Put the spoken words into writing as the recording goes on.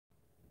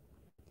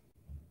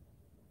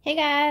Hey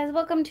guys,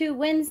 welcome to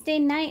Wednesday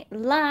Night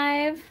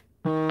Live.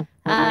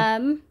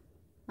 I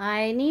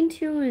need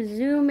to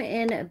zoom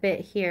in a bit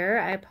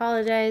here. I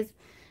apologize.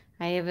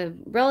 I have a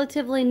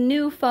relatively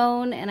new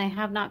phone and I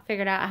have not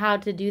figured out how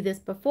to do this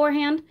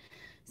beforehand.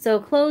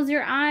 So close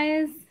your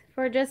eyes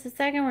for just a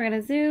second. We're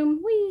going to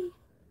zoom. Whee!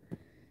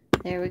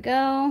 There we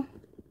go.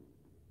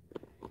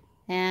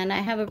 And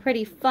I have a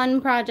pretty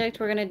fun project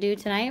we're going to do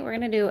tonight. We're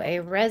going to do a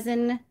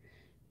resin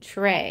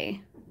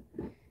tray.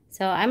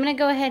 So I'm going to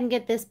go ahead and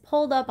get this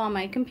pulled up on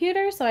my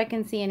computer so I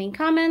can see any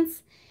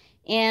comments.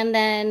 And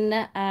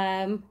then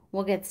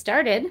we'll get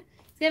started.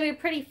 It's going to be a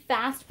pretty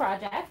fast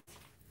project.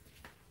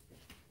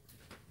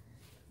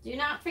 Do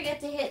not forget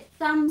to hit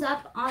thumbs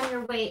up on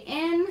your way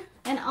in.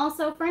 And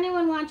also for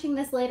anyone watching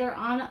this later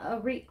on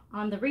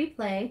the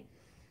replay,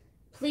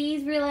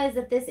 please realize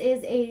that this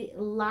is a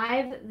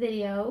live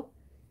video.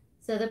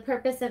 So the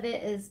purpose of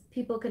it is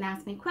people can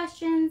ask me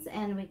questions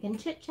and we can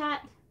chit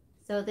chat.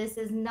 So this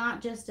is not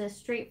just a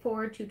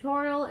straightforward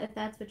tutorial. If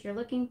that's what you're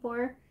looking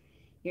for,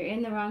 you're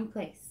in the wrong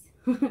place.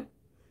 All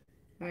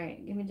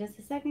right, give me just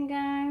a second,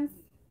 guys.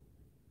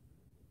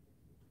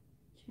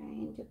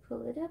 Trying to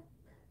pull it up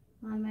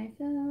on my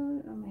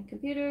phone, on my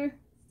computer.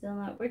 Still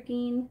not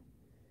working.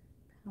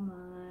 Come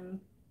on.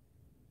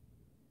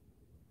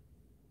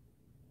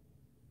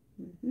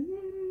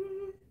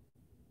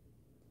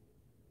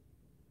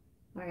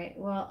 All right,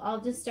 well, I'll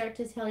just start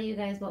to tell you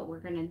guys what we're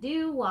gonna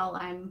do while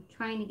I'm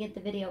trying to get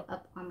the video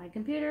up on my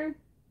computer.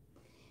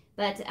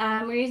 But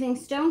we're using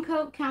Stone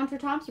Coat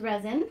Countertops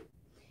resin.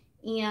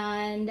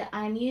 And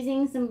I'm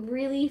using some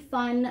really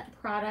fun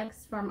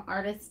products from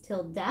Artists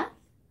Till Death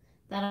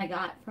that I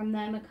got from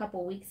them a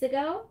couple weeks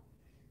ago.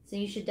 So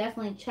you should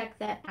definitely check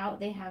that out.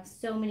 They have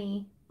so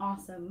many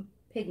awesome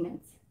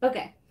pigments.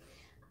 Okay,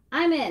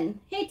 I'm in.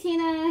 Hey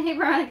Tina, hey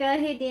Veronica,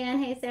 hey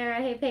Dan, hey Sarah,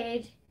 hey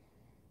Paige.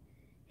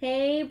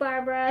 Hey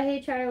Barbara,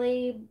 hey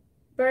Charlie,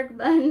 Berg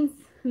Buns,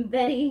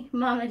 Betty,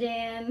 Mama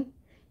Jan,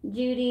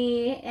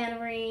 Judy, Anna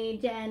Marie,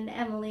 Jen,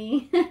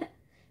 Emily.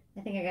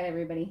 I think I got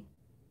everybody.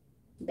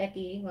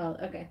 Becky, well,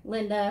 okay,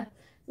 Linda.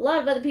 A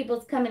lot of other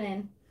people's coming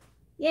in.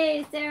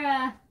 Yay,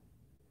 Sarah.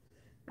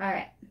 All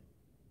right.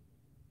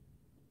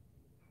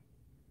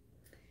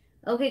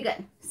 Okay,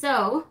 good.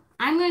 So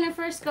I'm going to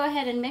first go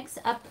ahead and mix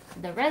up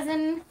the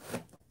resin.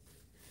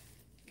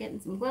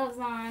 Getting some gloves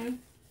on.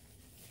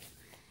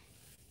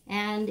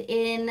 And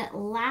in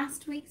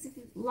last week's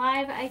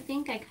live, I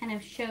think I kind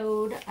of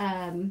showed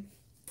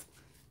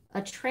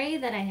a tray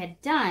that I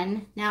had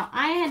done. Now,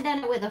 I had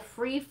done it with a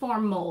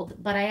free-form mold,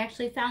 but I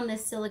actually found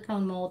this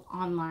silicone mold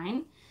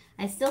online.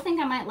 I still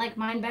think I might like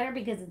mine better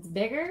because it's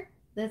bigger.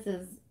 This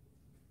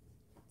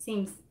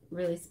seems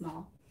really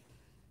small.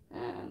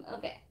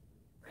 Okay,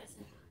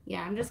 resin.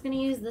 Yeah, I'm just going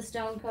to use the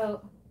Stone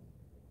Coat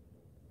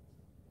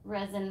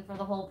resin for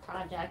the whole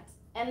project.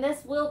 And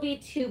this will be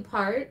 2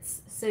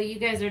 parts, so you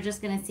guys are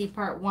just going to see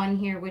part 1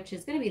 here, which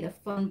is going to be the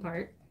fun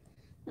part.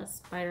 A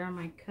spider on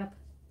my cup.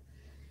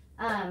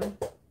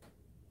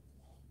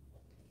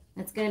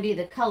 It's going to be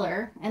the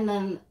color, and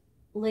then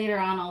later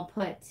on I'll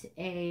put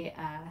a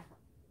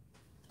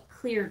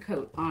clear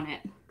coat on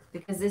it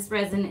because this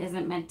resin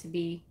isn't meant to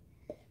be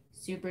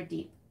super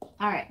deep.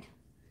 All right.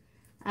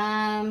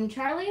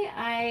 Charlie,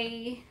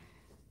 I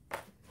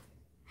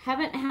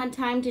haven't had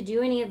time to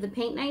do any of the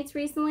paint nights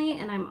recently,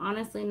 and I'm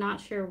honestly not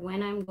sure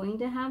when I'm going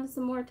to have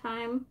some more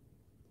time.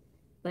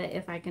 But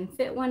if I can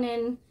fit one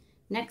in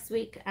next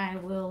week, I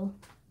will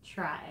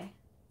try.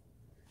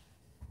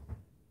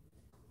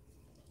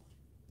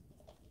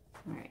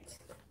 All right.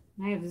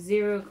 I have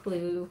 0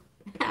 clue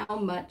how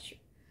much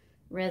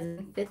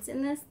resin fits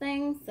in this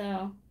thing,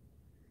 so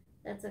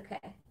that's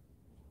okay.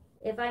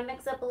 If I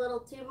mix up a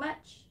little too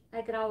much,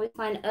 I can always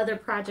find other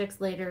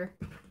projects later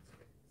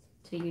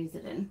to use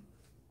it in.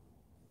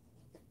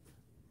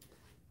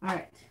 All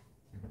right.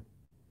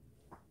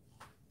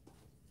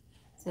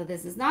 So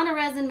this is not a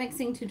resin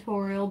mixing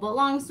tutorial, but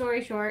long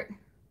story short,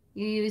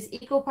 you use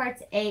equal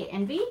parts A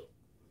and B,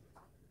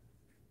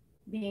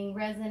 being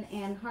resin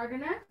and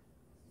hardener.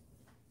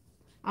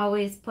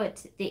 Always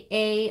put the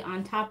A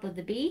on top of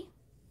the B,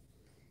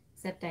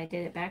 except I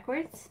did it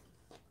backwards.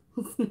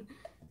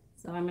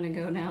 So I'm going to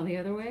go now the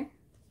other way.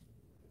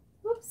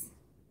 Whoops.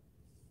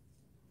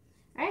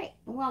 All right,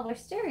 while we're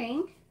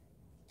stirring,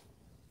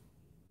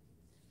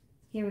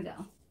 here we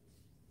go.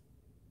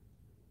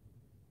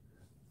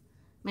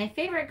 My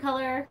favorite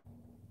color,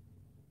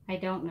 I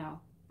don't know.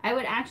 I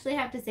would actually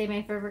have to say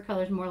my favorite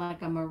color is more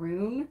like a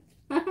maroon,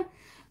 but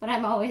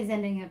I'm always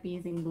ending up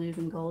using blues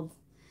and golds.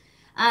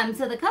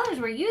 So the colors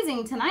we're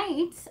using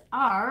tonight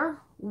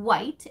are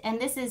white, and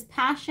this is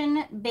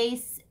Passion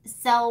Base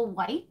Cell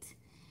White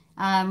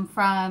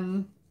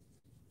from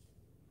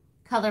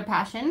Color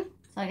Passion.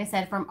 So like I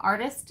said, from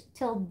Artist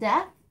Till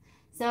Death.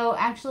 So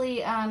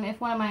actually,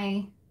 if one of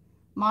my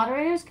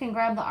moderators can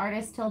grab the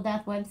Artist Till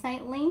Death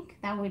website link,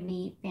 that would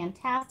be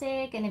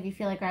fantastic. And if you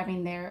feel like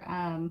grabbing their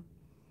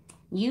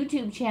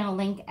YouTube channel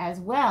link as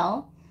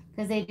well,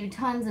 because they do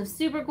tons of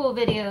super cool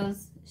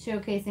videos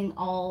showcasing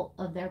all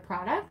of their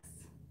products.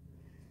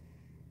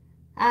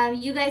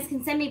 You guys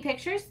can send me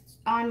pictures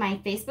on my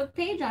Facebook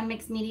page, on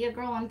Mixed Media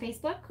Girl on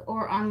Facebook,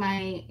 or on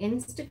my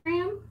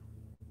Instagram.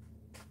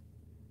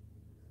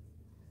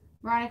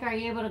 Veronica, are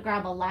you able to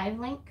grab a live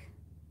link?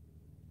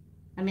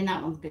 I mean,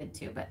 that one's good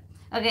too, but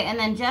okay. And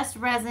then Just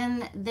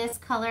Resin, this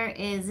color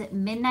is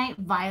Midnight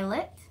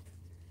Violet.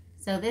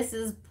 So this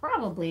is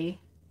probably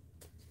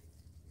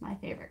my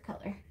favorite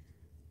color.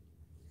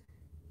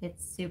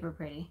 It's super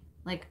pretty.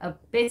 Like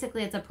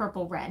basically it's a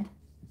purple red.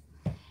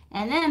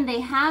 And then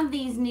they have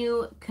these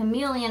new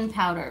chameleon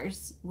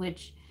powders,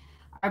 which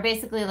are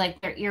basically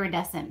like they're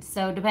iridescent.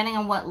 So depending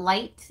on what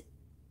light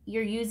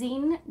you're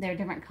using, they're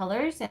different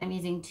colors. And I'm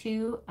using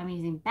two. I'm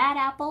using Bad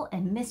Apple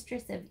and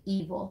Mistress of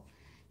Evil.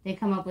 They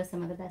come up with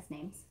some of the best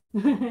names.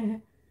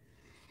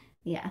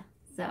 Yeah.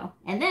 So,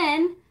 and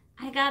then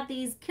I got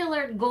these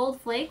killer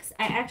gold flakes.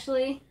 I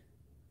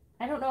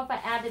don't know if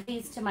I added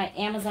these to my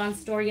Amazon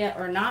store yet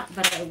or not,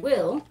 but I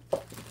will,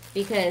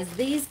 because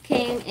these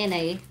came in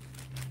a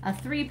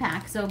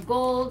 3-pack. So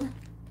gold,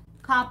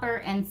 copper,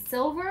 and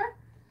silver.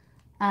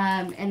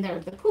 And they're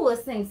the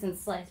coolest thing since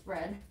sliced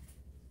bread.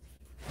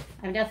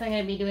 I'm definitely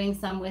going to be doing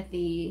some with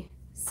the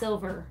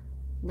silver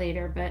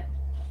later, but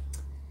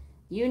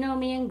you know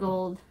me and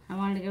gold. I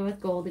wanted to go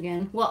with gold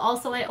again. Well,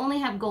 also, I only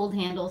have gold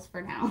handles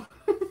for now.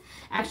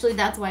 Actually,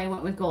 that's why I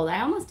went with gold.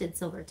 I almost did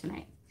silver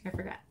tonight. I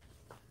forgot.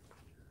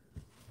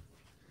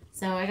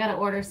 So I got to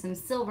order some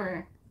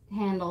silver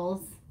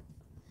handles.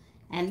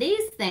 And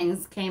these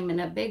things came in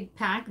a big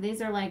pack.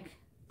 These are like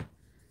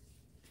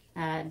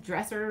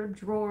dresser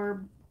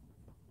drawer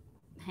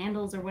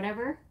handles or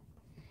whatever.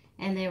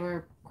 And they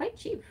were quite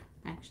cheap,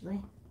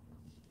 actually.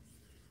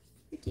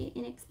 Pretty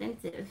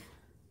inexpensive.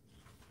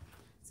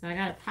 So I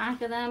got a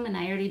pack of them, and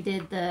I already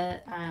did the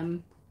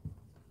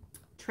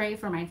tray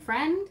for my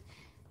friend.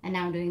 And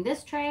now I'm doing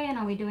this tray, and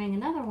I'll be doing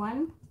another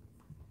one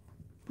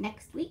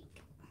next week.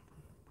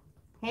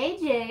 Hey,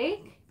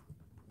 Jake.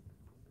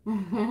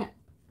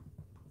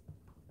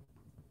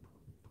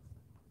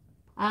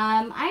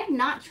 I've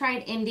not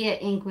tried India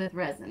ink with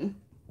resin.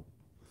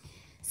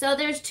 So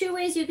there's 2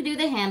 ways you can do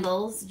the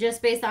handles,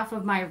 just based off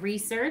of my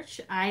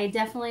research. I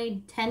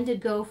definitely tend to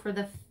go for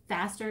the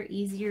faster,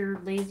 easier,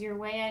 lazier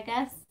way, I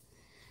guess.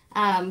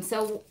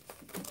 So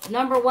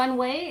number 1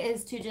 way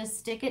is to just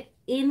stick it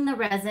in the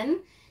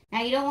resin.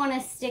 Now you don't want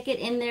to stick it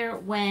in there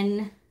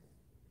when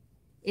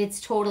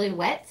it's totally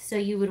wet. So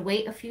you would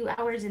wait a few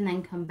hours and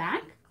then come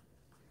back.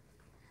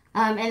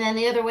 And then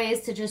the other way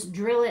is to just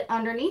drill it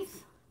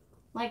underneath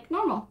like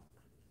normal.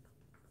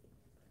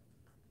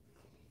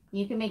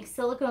 You can make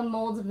silicone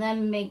molds of them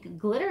and make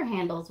glitter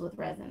handles with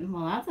resin.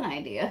 Well, that's an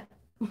idea.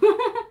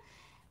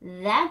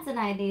 That's an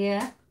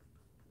idea.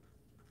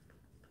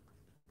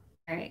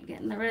 All right,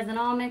 getting the resin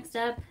all mixed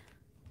up.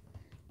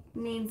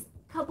 Needs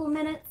a couple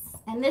minutes.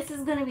 And this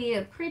is going to be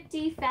a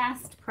pretty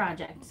fast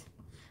project.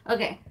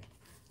 Okay,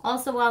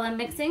 also while I'm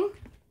mixing,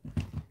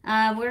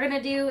 we're going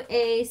to do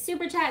a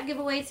super chat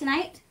giveaway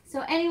tonight.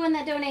 So anyone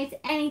that donates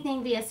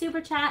anything via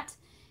super chat,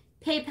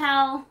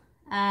 PayPal,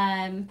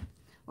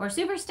 or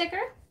super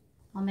sticker,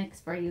 I'll mix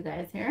for you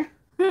guys here.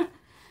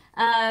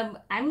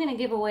 I'm going to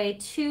give away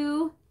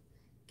 2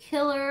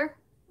 killer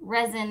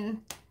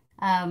resin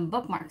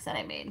bookmarks that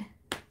I made.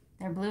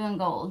 They're blue and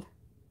gold.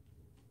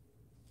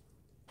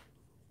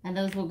 And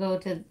those will go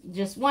to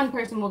just one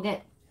person will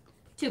get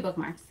 2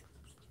 bookmarks.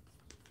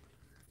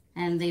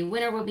 And the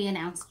winner will be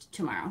announced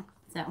tomorrow.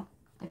 So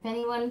if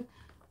anyone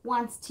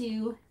wants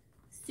to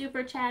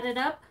super chat it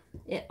up,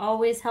 it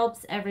always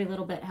helps. Every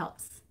little bit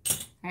helps.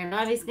 All right, I'm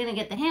obviously going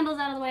to get the handles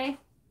out of the way.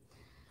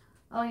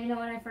 Oh, you know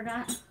what I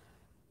forgot?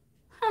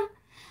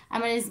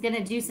 I'm just going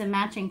to do some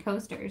matching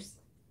coasters.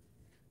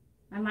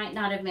 I might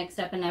not have mixed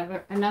up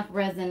enough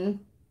resin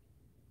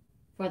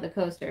for the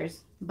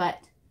coasters, but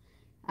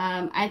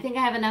I think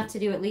I have enough to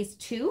do at least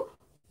 2.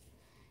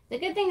 The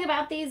good thing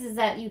about these is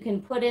that you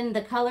can put in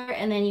the color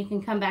and then you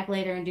can come back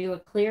later and do a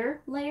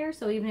clear layer.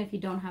 So even if you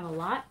don't have a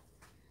lot,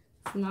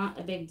 it's not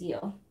a big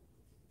deal.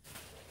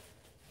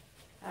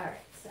 All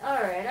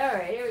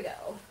right, here we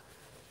go.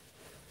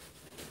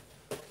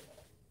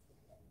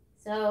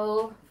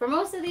 So for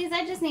most of these,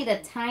 I just need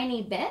a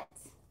tiny bit.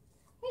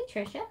 Hey,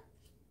 Trisha.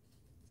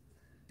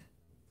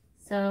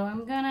 So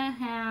I'm gonna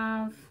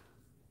have,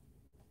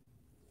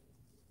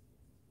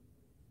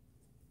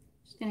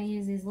 just gonna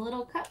use these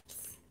little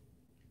cups.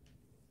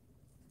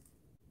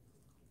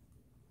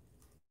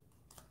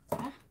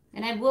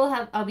 And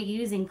I'll be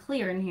using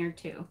clear in here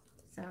too.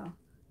 So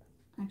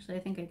actually I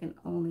think I can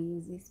only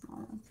use these small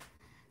ones.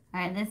 All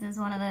right, this is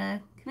one of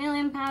the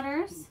chameleon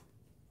powders.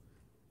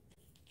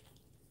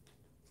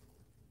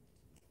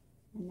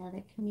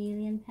 Another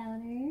chameleon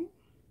powder.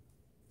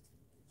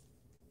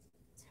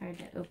 It's hard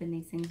to open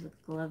these things with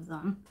gloves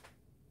on.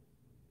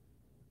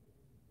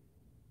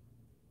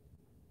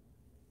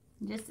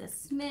 Just a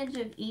smidge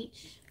of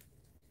each.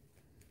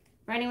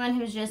 For anyone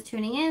who's just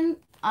tuning in,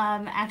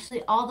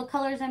 actually all the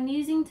colors I'm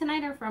using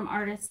tonight are from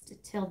Artist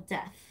Till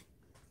Death.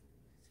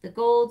 The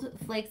gold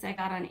flakes I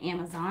got on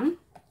Amazon,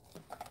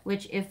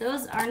 which if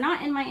those are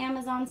not in my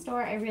Amazon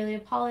store, I really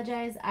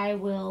apologize. I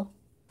will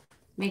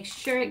Make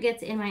sure it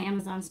gets in my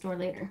Amazon store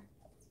later.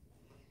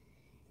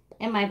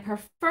 And my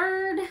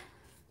preferred,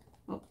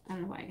 oh, I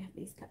don't know why I have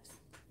these cups.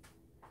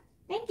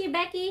 Thank you,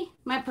 Becky.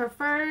 My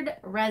preferred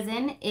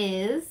resin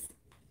is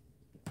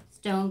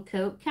Stone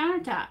Coat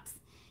Countertops.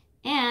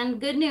 And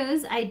good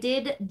news, I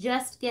did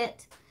just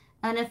get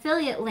an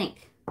affiliate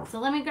link. So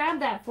let me grab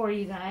that for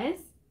you guys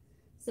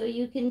so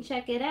you can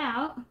check it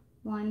out.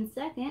 1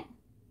 second.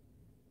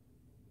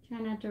 Try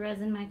not to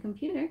resin my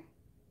computer.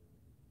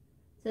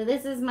 So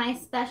this is my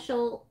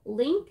special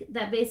link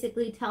that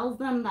basically tells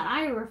them that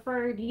I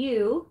referred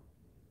you.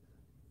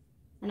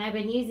 And I've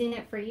been using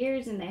it for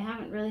years and they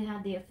haven't really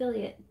had the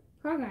affiliate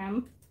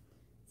program.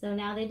 So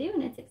now they do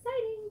and it's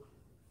exciting.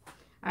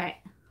 All right.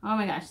 Oh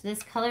my gosh,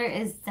 this color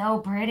is so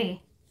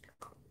pretty.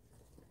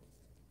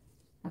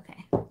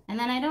 Okay. And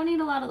then I don't need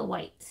a lot of the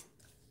white.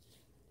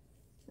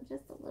 So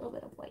just a little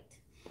bit of white.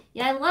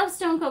 Yeah, I love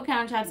Stone Coat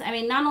Countertops. I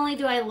mean, not only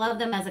do I love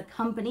them as a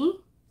company,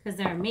 because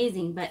they're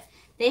amazing, but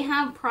they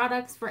have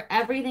products for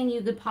everything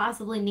you could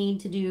possibly need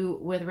to do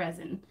with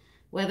resin.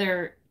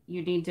 Whether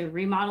you need to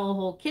remodel a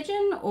whole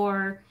kitchen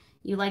or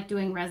you like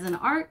doing resin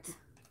art,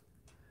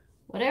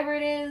 whatever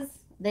it is,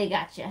 they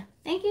got you.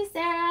 Thank you,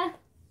 Sarah.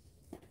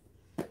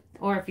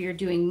 Or if you're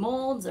doing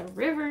molds or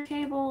river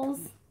tables.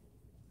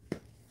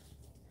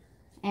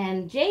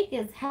 And Jake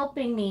is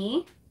helping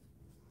me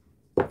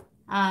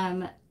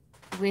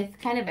with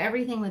kind of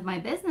everything with my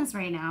business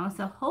right now.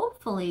 So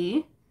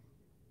hopefully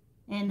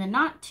in the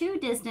not too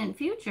distant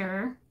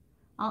future,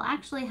 I'll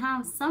actually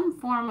have some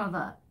form of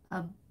a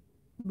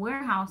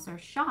warehouse or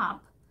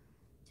shop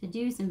to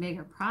do some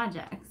bigger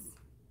projects.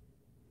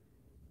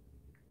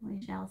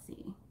 We shall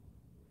see.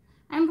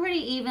 I'm pretty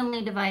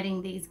evenly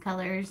dividing these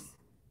colors.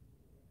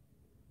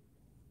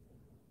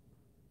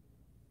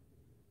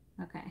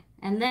 Okay,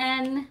 and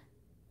then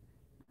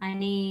I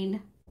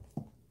need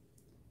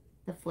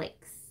the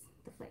flakes.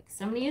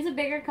 So I'm gonna use a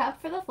bigger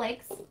cup for the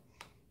flakes.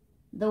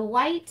 The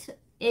white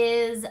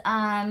is,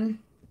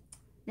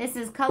 this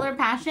is Color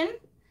Passion,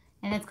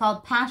 and it's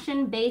called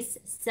Passion Base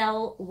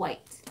Cell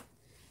White.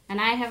 And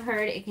I have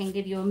heard it can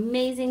give you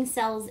amazing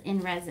cells in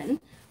resin.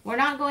 We're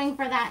not going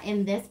for that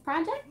in this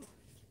project,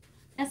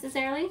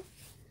 necessarily,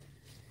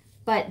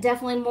 but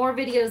definitely more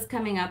videos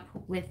coming up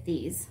with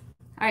these.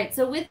 All right,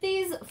 so with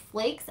these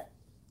flakes,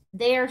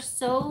 they are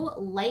so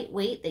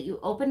lightweight that you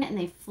open it and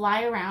they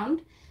fly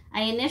around.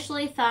 I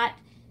initially thought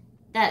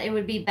that it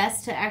would be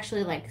best to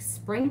actually like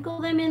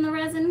sprinkle them in the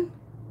resin,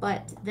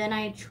 but then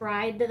I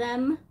tried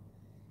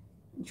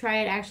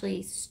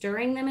actually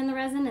stirring them in the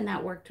resin, and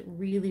that worked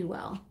really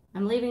well.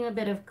 I'm leaving a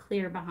bit of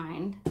clear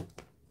behind.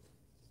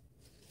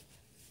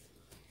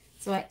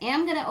 So I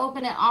am going to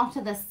open it off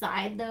to the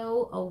side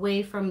though,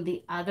 away from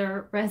the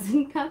other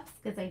resin cups,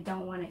 because I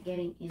don't want it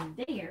getting in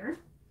there.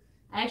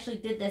 I actually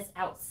did this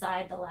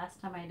outside the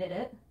last time I did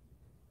it.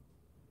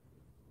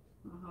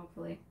 Well,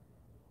 hopefully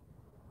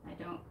I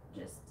don't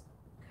just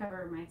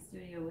cover my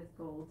studio with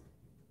gold.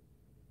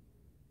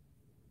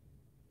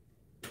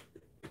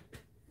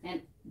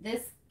 And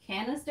this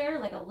canister,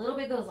 like a little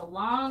bit goes a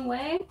long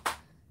way.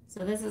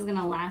 So this is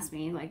gonna last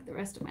me like the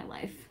rest of my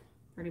life,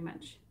 pretty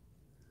much.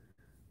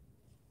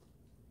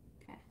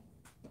 Okay.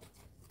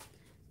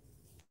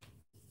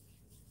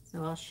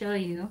 So I'll show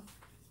you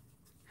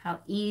how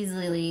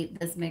easily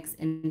this mixes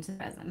into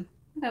resin.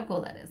 Look how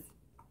cool that is.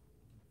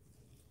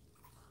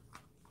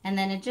 And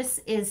then it just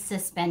is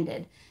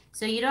suspended.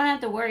 So you don't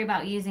have to worry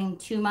about using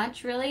too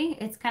much really.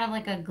 It's kind of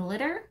like a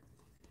glitter.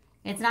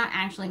 It's not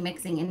actually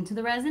mixing into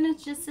the resin,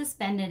 it's just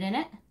suspended in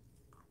it.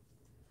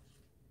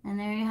 And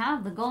there you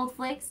have the gold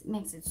flakes. It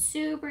makes it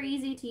super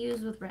easy to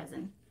use with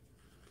resin.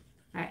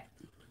 All right.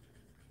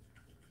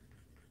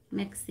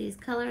 Mix these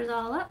colors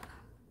all up.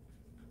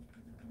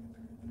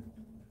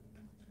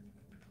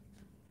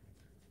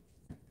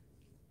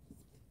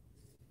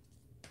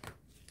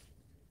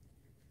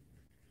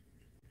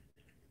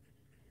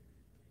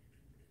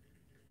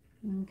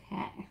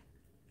 Okay.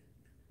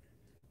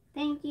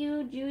 Thank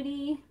you,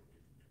 Judy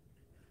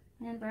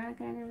and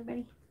Veronica and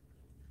everybody.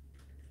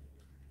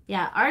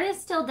 Yeah,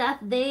 Artists Till Death,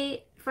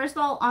 they, first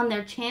of all, on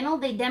their channel,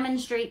 they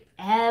demonstrate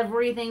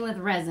everything with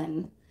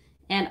resin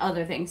and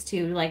other things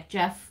too. Like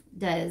Jeff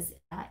does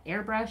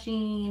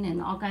airbrushing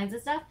and all kinds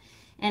of stuff.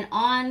 And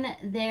on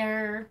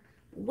their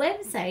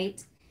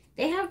website,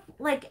 they have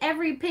like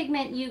every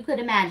pigment you could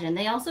imagine.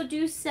 They also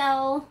do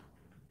sell,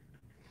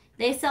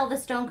 they sell the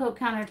Stone Coat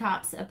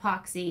Countertops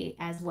epoxy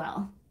as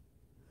well.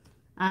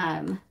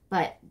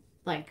 But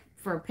like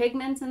for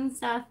pigments and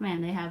stuff,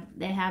 man, they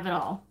have it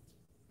all.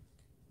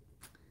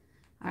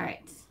 All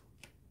right,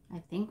 I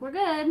think we're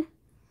good.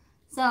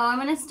 So I'm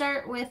going to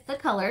start with the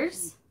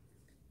colors,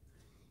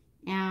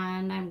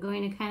 and I'm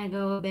going to kind of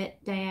go a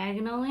bit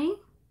diagonally.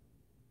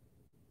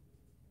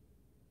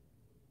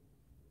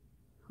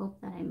 Hope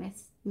that I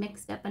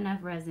mixed up enough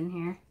resin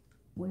here.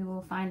 We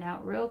will find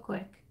out real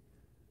quick.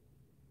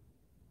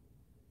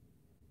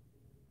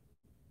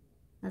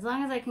 As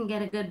long as I can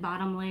get a good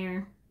bottom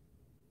layer,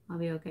 I'll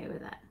be okay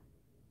with that.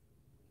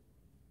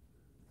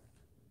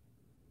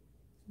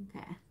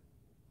 Okay.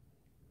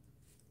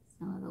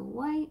 Some of the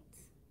white.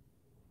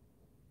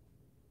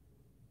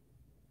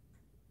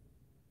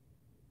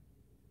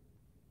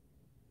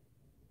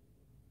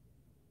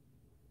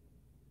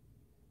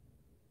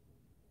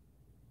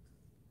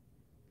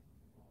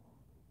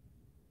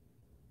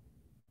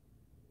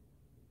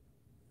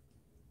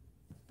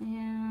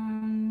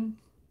 And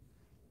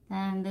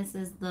then this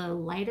is the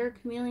lighter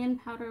chameleon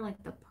powder,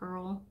 like the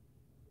pearl.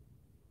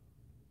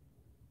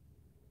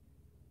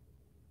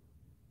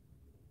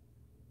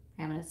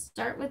 I'm going to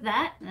start with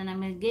that, and I'm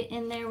going to get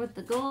in there with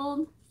the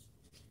gold.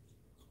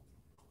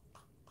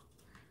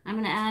 I'm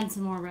going to add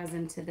some more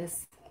resin to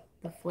this,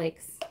 the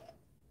flakes.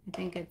 I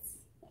think I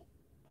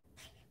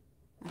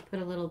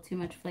put a little too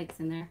much flakes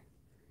in there.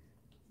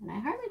 And I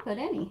hardly put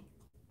any.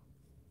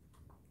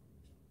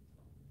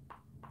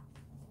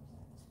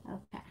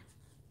 Okay.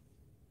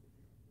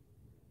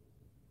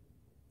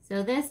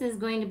 So this is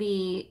going to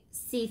be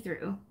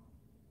see-through.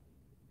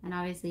 And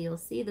obviously you'll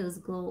see those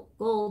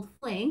gold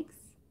flakes.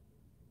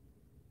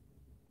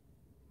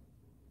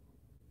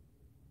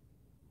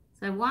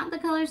 So I want the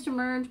colors to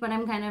merge, but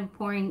I'm kind of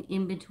pouring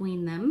in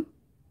between them.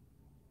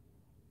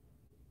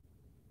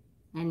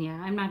 And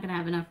yeah, I'm not gonna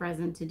have enough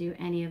resin to do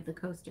any of the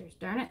coasters,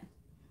 darn it.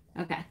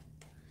 Okay,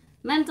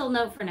 mental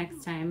note for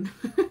next time.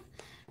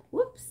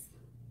 Whoops.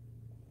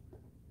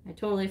 I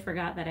totally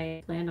forgot that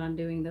I planned on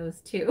doing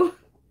those too.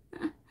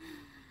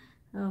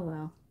 Oh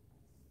well.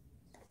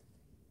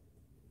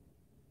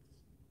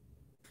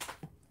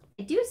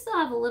 I do still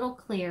have a little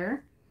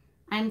clear.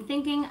 I'm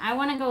thinking I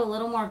want to go a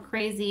little more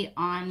crazy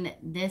on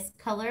this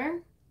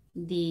color,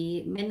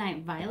 the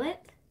Midnight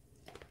Violet.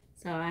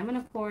 So I'm going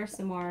to pour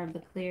some more of the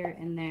clear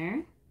in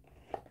there.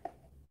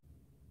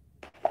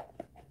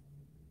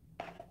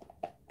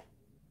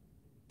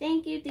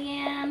 Thank you,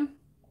 Deanne.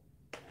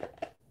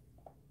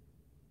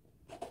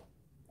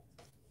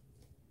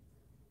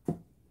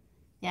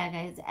 Yeah,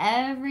 guys,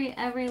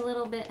 every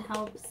little bit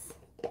helps.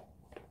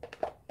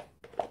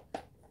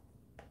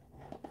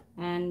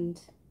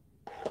 And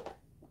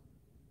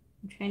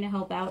I'm trying to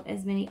help out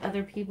as many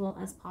other people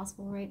as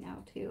possible right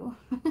now, too.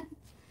 Okay.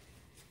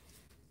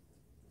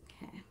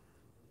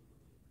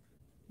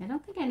 I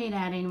don't think I need to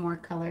add any more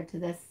color to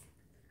this.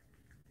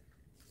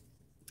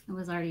 It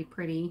was already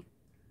pretty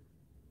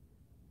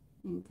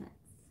intense.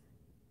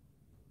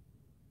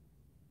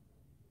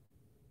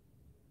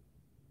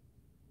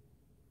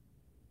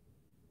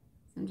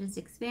 So I'm just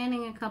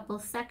expanding a couple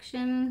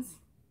sections.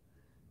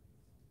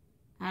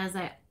 As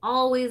I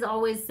always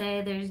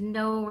say, there's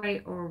no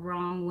right or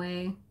wrong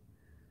way.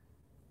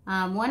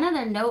 One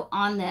other note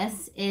on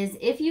this is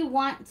if you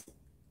want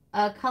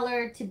a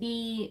color to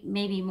be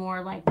maybe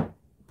more like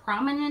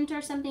prominent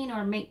or something,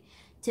 or make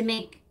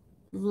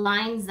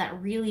lines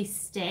that really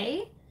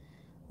stay,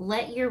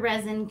 let your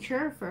resin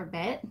cure for a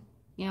bit.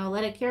 You know,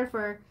 let it cure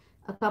for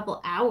a couple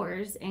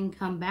hours and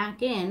come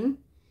back in,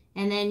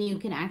 and then you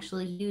can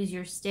actually use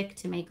your stick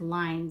to make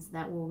lines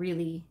that will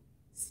really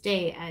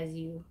stay as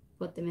you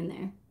put them in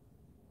there.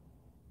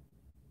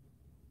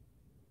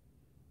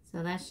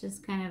 So that's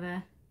just kind of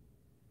a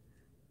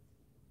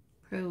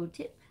pro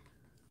tip.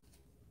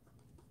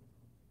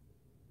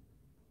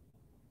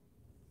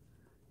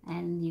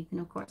 And you can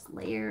of course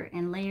layer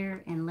and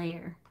layer and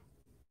layer.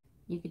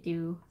 You could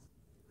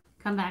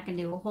come back and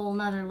do a whole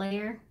nother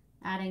layer,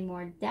 adding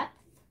more depth.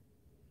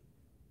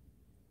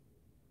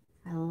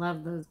 I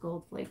love those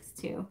gold flakes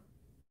too.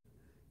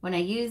 When I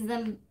used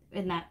them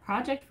in that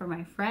project for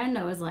my friend,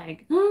 I was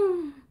like,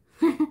 oh,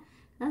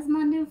 that's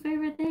my new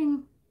favorite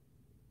thing.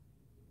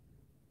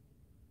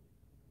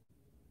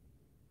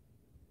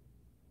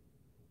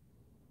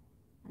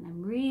 And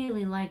I'm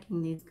really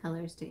liking these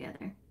colors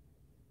together.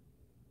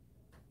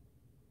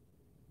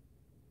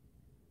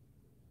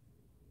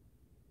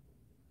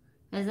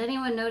 Has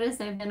anyone noticed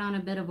I've been on a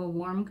bit of a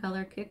warm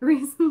color kick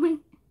recently?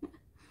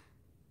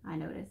 I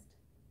noticed.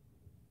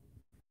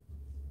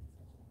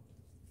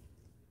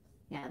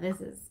 Yeah,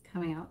 this is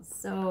coming out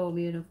so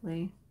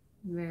beautifully.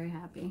 I'm very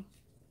happy.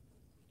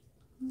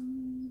 A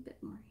bit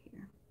more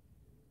here.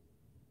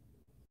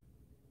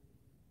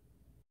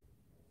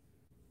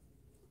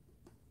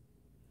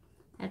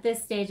 At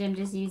this stage, I'm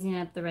just using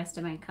up the rest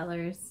of my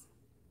colors.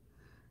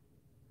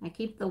 I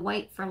keep the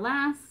white for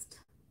last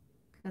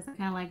because I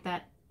kind of like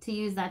that, to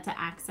use that to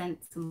accent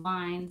some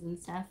lines and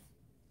stuff.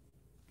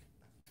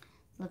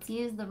 So let's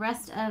use the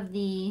rest of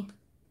the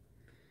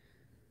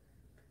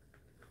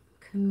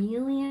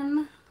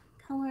chameleon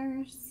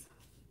colors.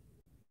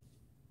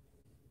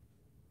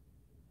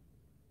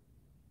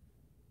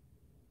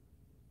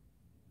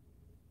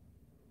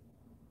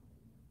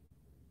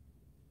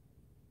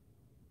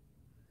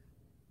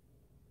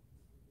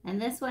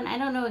 And this one, I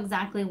don't know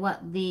exactly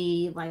what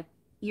the like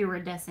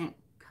iridescent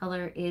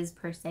color is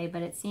per se,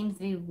 but it seems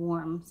to be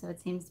warm. So it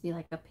seems to be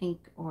like a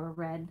pink or a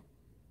red.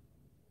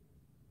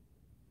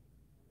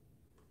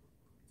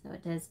 So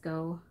it does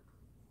go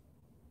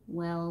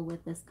well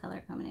with this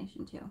color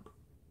combination too.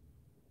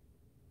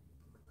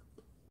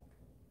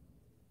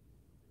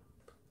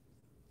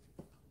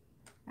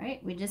 All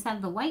right, we just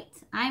have the white.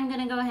 I'm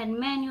gonna go ahead and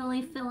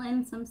manually fill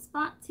in some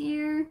spots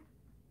here.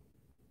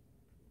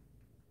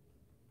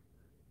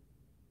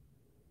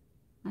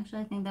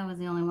 Actually, I think that was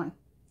the only one.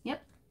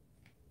 Yep.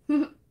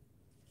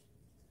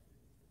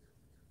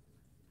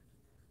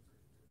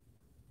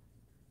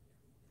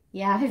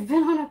 Yeah, I've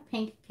been on a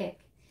pink kick.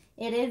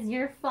 It is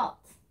your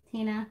fault,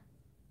 Tina.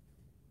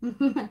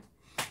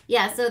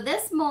 Yeah, so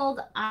this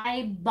mold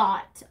I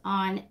bought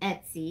on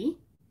Etsy.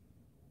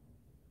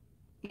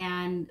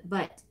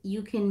 But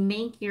you can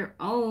make your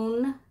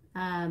own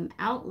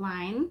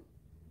outline.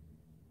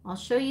 I'll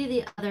show you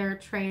the other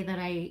tray that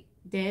I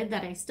did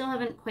that I still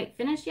haven't quite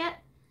finished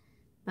yet,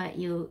 but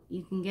you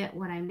can get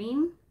what I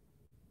mean.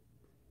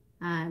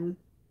 So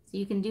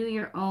you can do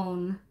your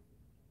own.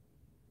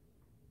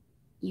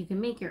 You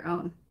can make your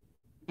own,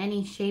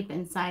 any shape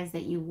and size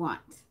that you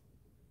want.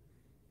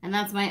 And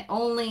that's my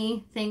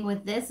only thing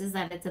with this, is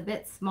that it's a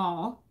bit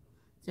small,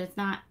 so it's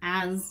not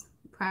as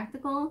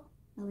practical,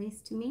 at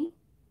least to me,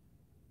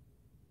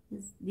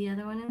 as the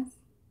other one is.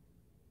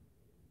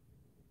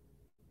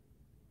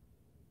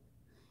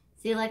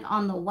 See, like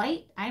on the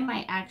white, I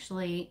might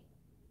actually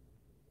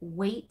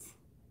wait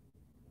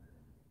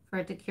for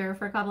it to cure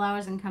for a couple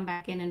hours and come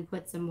back in and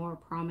put some more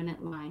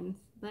prominent lines,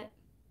 but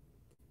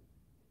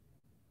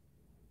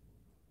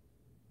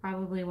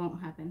probably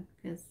won't happen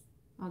because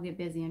I'll get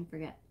busy and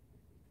forget.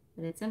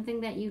 But it's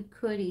something that you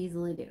could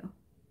easily do.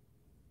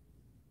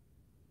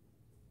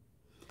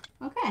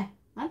 Okay,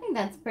 I think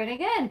that's pretty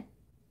good.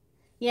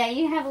 Yeah,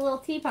 you have a little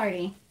tea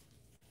party.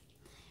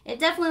 It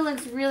definitely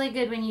looks really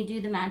good when you do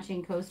the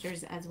matching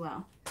coasters as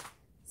well.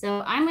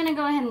 So I'm going to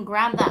go ahead and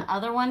grab that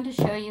other one to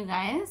show you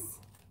guys.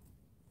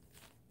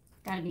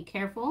 Got to be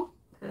careful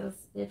because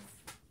it's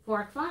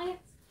for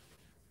clients.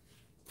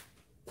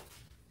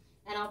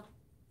 And I'll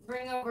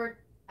bring over,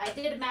 I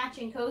did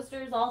matching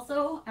coasters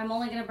also. I'm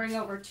only going to bring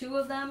over 2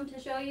 of them to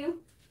show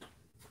you.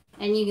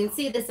 And you can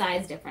see the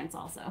size difference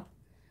also.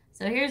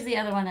 So here's the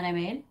other one that I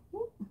made.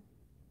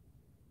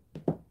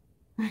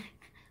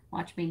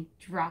 Watch me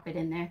drop it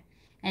in there.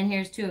 And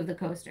here's 2 of the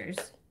coasters,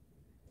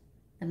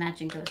 the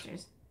matching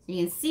coasters. So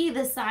you can see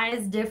the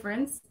size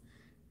difference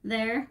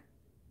there.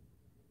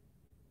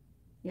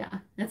 Yeah,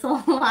 it's a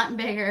lot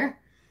bigger.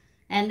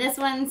 And this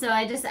one, so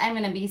I'm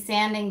going to be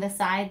sanding the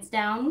sides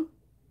down,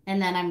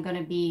 and then I'm going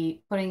to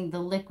be putting the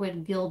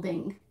liquid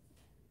gilding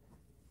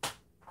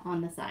on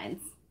the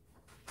sides.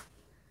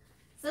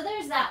 So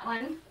there's that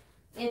one.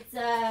 It's,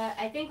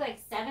 I think like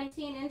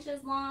 17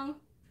 inches long,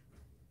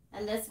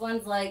 and this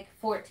one's like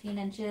 14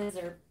 inches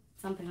or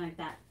something like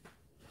that.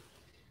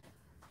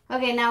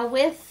 Okay, now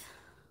with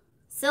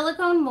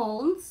silicone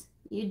molds,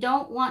 you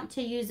don't want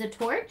to use a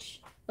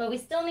torch, but we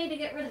still need to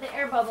get rid of the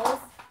air bubbles.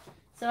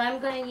 So I'm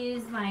going to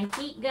use my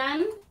heat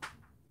gun.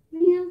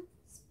 Man,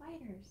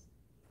 spiders,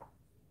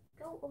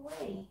 go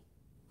away.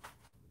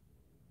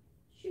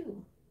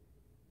 Shoo.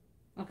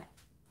 Okay.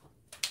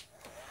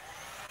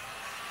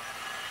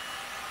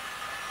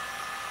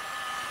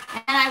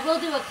 And I will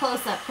do a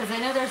close-up because I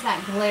know there's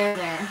that glare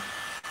there.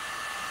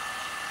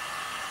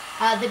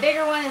 The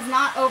bigger one is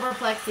not over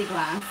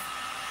plexiglass.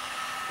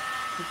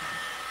 Okay.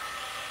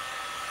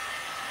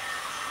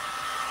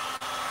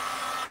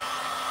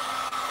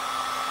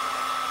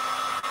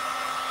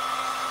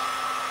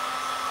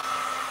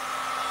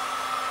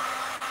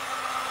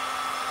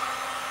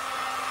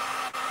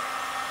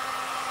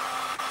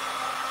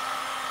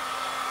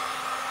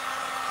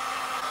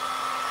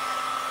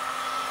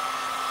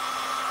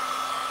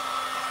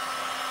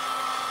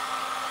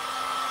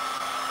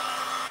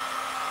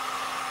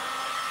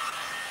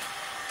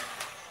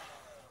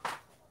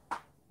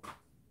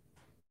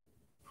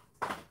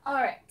 All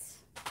right.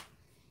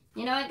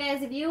 You know what,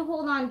 guys? If you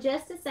hold on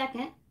just a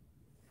second,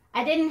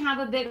 I didn't have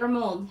a bigger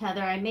mold,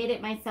 Heather. I made it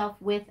myself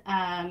with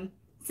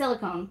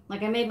silicone.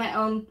 Like I made my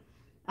own.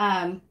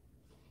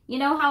 You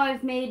know how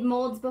I've made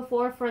molds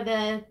before for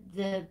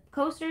the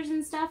coasters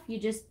and stuff? You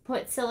just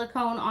put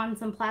silicone on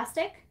some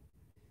plastic.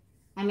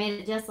 I made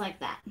it just like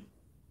that.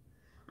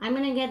 I'm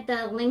going to get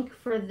the link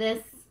for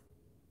this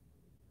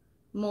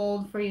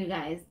mold for you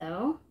guys,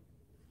 though.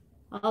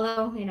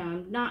 Although, you know,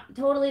 I'm not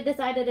totally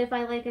decided if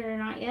I like it or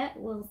not yet.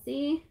 We'll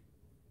see.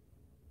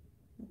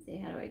 Let's see,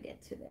 how do I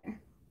get to there?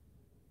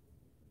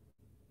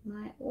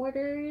 My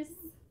orders,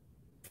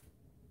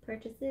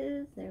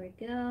 purchases, there we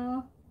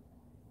go.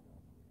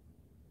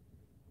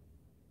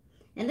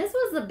 And this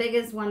was the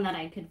biggest one that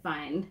I could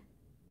find.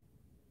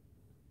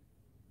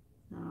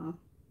 So.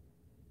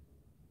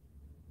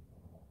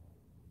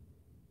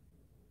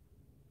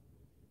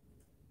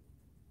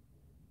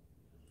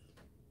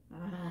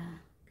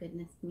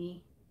 Goodness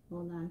me.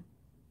 Hold on.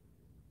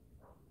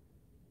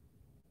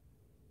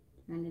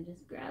 Trying to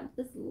just grab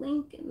this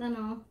link and then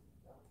I'll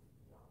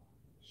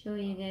show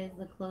you guys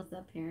the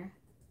close-up here.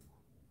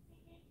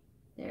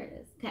 There it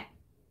is. Okay.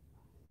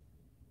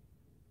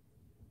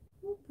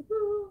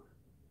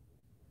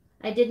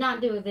 I did not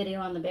do a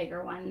video on the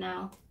bigger one,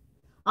 no.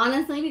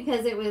 Honestly,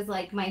 because it was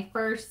like my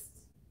first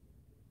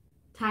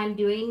time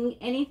doing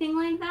anything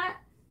like that.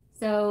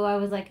 So I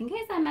was like, in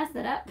case I mess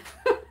it up.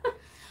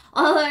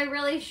 Although I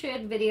really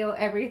should video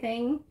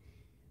everything.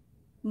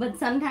 But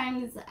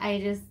sometimes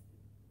it's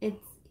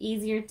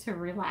easier to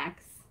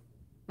relax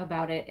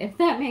about it, if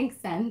that makes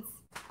sense.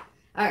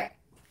 All right,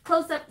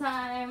 close-up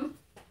time.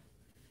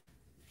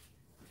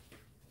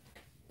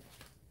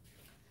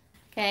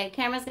 Okay,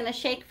 camera's gonna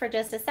shake for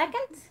just a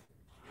second.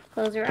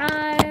 Close your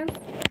eyes.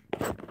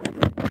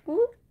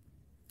 Ooh.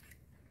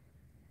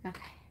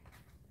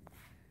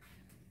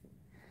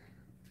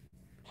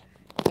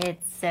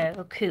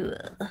 so cool.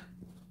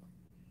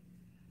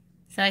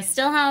 So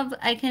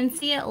I can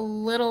see a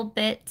little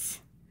bit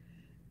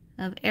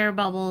of air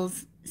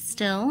bubbles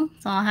still.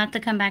 So I'll have to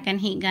come back and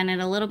heat gun it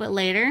a little bit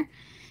later.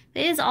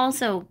 It is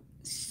also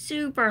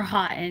super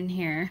hot in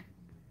here.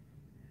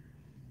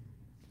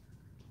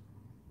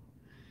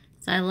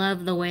 So I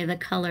love the way the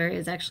color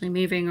is actually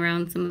moving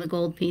around some of the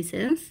gold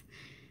pieces.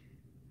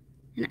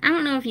 And I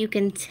don't know if you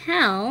can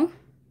tell,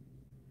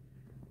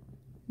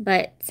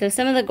 but so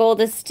some of the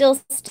gold is still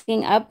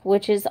sticking up,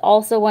 which is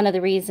also one of the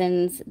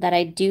reasons that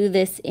I do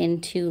this in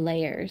 2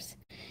 layers,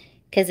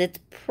 because it's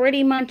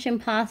pretty much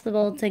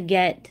impossible to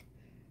get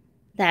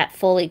that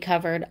fully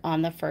covered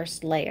on the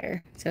first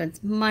layer. So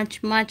it's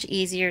much, much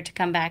easier to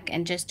come back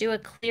and just do a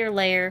clear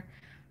layer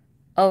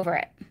over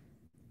it.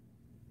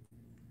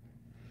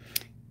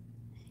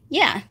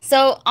 Yeah,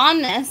 so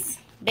on this,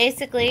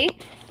 basically,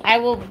 I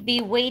will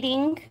be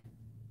waiting.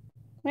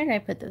 Where did I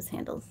put those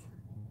handles?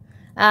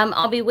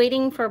 I'll be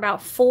waiting for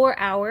about 4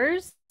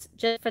 hours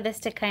just for this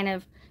to kind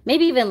of,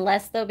 maybe even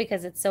less though,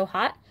 because it's so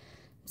hot.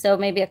 So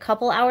maybe a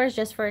couple hours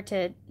just for it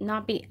to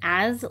not be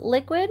as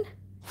liquid.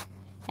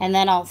 And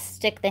then I'll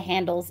stick the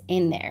handles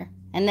in there.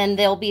 And then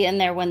they'll be in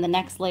there when the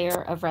next layer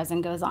of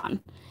resin goes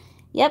on.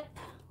 Yep,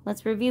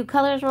 let's review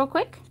colors real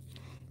quick.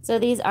 So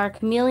these are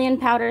chameleon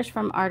powders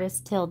from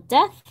Artist Till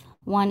Death.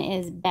 One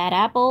is Bad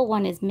Apple,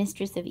 one is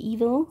Mistress of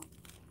Evil.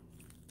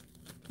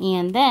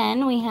 And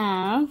then we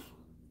have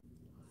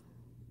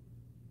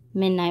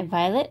Midnight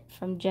Violet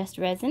from Just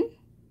Resin,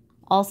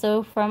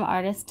 also from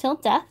Artist Till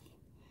Death.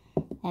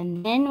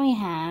 And then we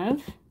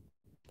have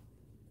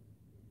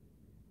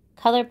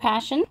Color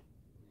Passion,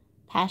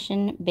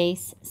 Passion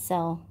Base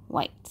Cell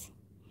White.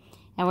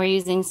 And we're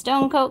using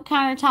Stone Coat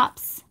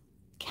countertop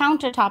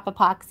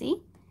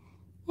epoxy,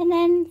 and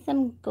then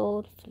some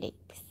gold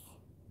flakes.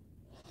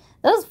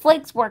 Those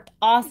flakes worked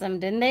awesome,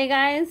 didn't they,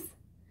 guys?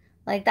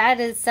 Like, that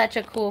is such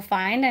a cool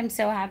find. I'm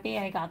so happy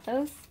I got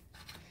those.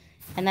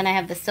 And then I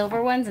have the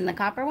silver ones and the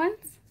copper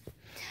ones.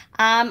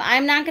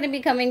 I'm not going to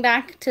be coming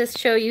back to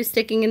show you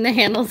sticking in the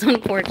handles,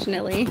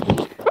 unfortunately.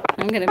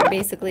 I'm going to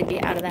basically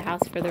be out of the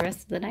house for the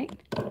rest of the night.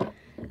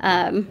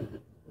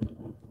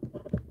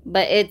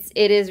 But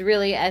it is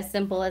really as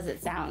simple as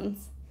it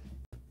sounds.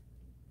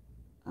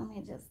 Let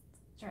me just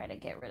try to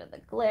get rid of the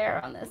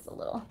glare on this a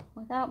little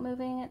without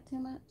moving it too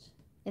much.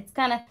 It's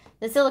kind of,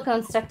 the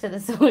silicone stuck to the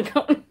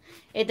silicone.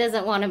 It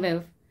doesn't want to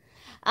move.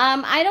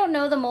 I don't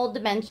know the mold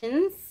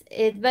dimensions,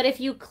 but if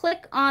you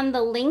click on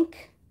the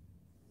link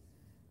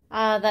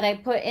that I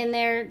put in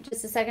there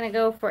just a second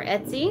ago for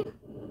Etsy,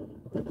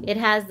 it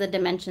has the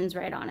dimensions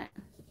right on it.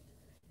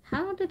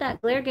 How did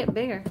that glare get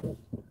bigger?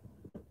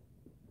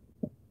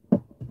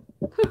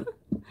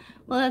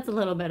 Well, that's a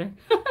little better.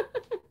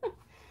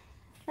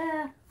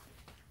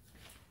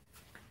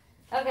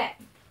 Okay.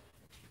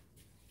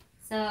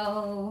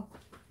 So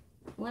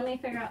let me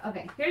figure out.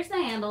 Okay, here's the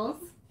handles.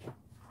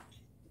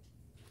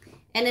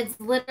 And it's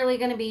literally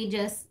going to be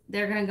just,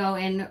 they're going to go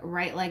in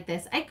right like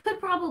this. I could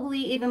probably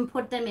even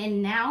put them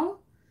in now,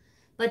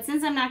 but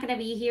since I'm not going to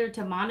be here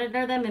to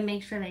monitor them and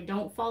make sure they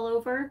don't fall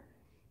over,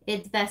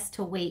 it's best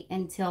to wait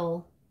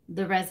until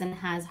the resin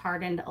has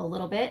hardened a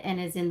little bit and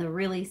is in the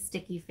really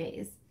sticky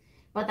phase.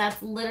 But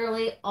that's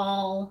literally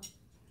all,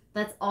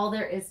 that's all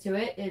there is to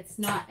it. It's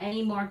not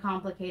any more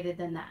complicated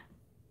than that.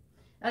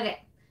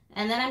 Okay,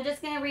 and then I'm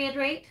just going to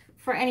reiterate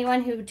for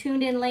anyone who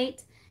tuned in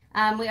late,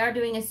 we are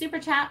doing a super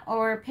chat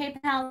or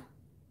PayPal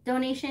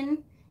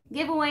donation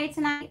giveaway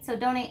tonight. So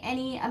donate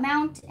any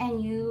amount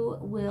and you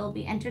will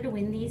be entered to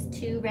win these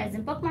 2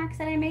 resin bookmarks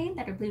that I made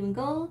that are blue and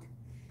gold.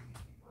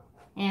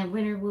 And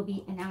winner will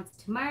be announced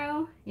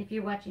tomorrow. If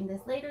you're watching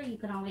this later, you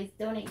can always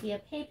donate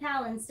via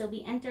PayPal and still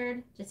be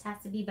entered. Just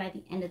has to be by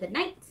the end of the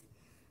night.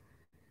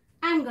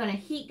 I'm going to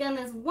heat gun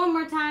this one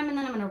more time and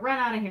then I'm going to run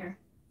out of here.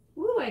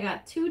 Woo, I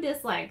got 2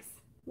 dislikes.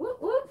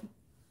 Whoop, whoop.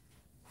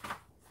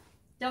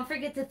 Don't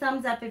forget to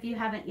thumbs up if you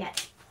haven't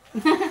yet.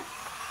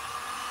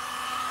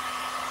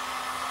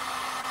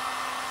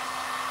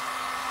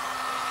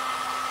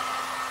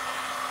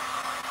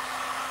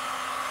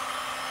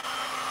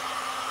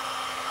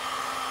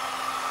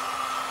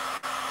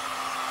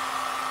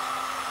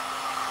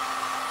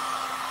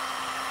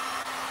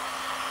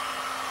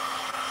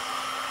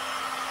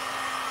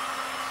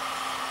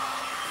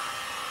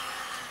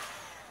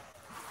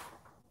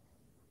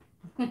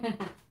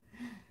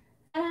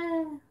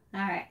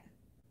 All right.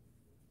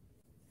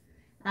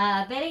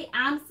 Betty,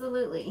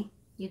 absolutely.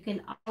 You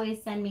can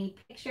always send me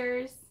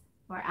pictures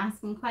or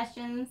ask me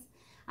questions.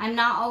 I'm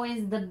not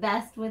always the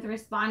best with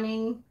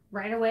responding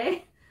right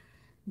away,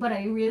 but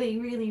I really,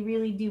 really,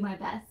 really do my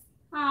best.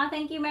 Aw,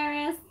 thank you,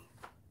 Maris.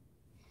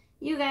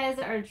 You guys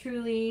are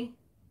truly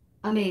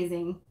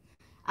amazing.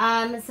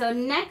 So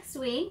next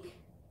week,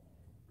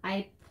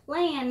 I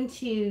plan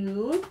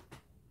to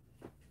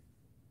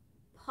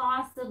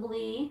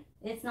possibly,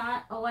 it's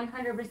not a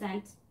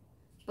 100%,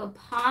 but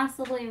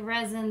possibly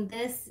resin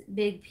this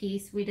big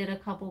piece we did a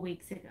couple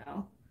weeks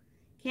ago.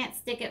 Can't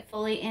stick it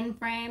fully in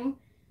frame,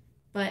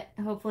 but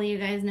hopefully you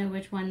guys know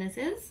which one this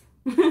is.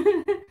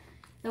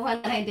 the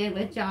one that I did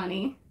with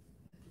Johnny.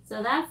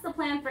 So that's the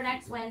plan for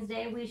next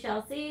Wednesday. We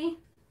shall see.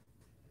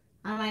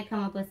 I might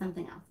come up with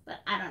something else, but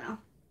I don't know.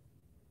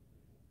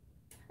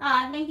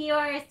 Thank you,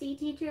 RSD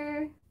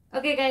teacher.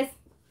 Okay, guys.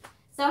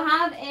 So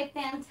have a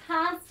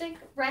fantastic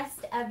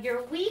rest of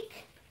your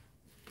week.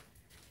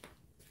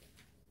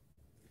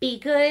 Be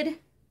good.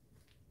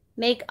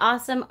 Make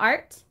awesome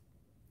art.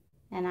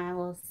 And I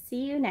will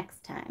see you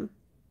next time.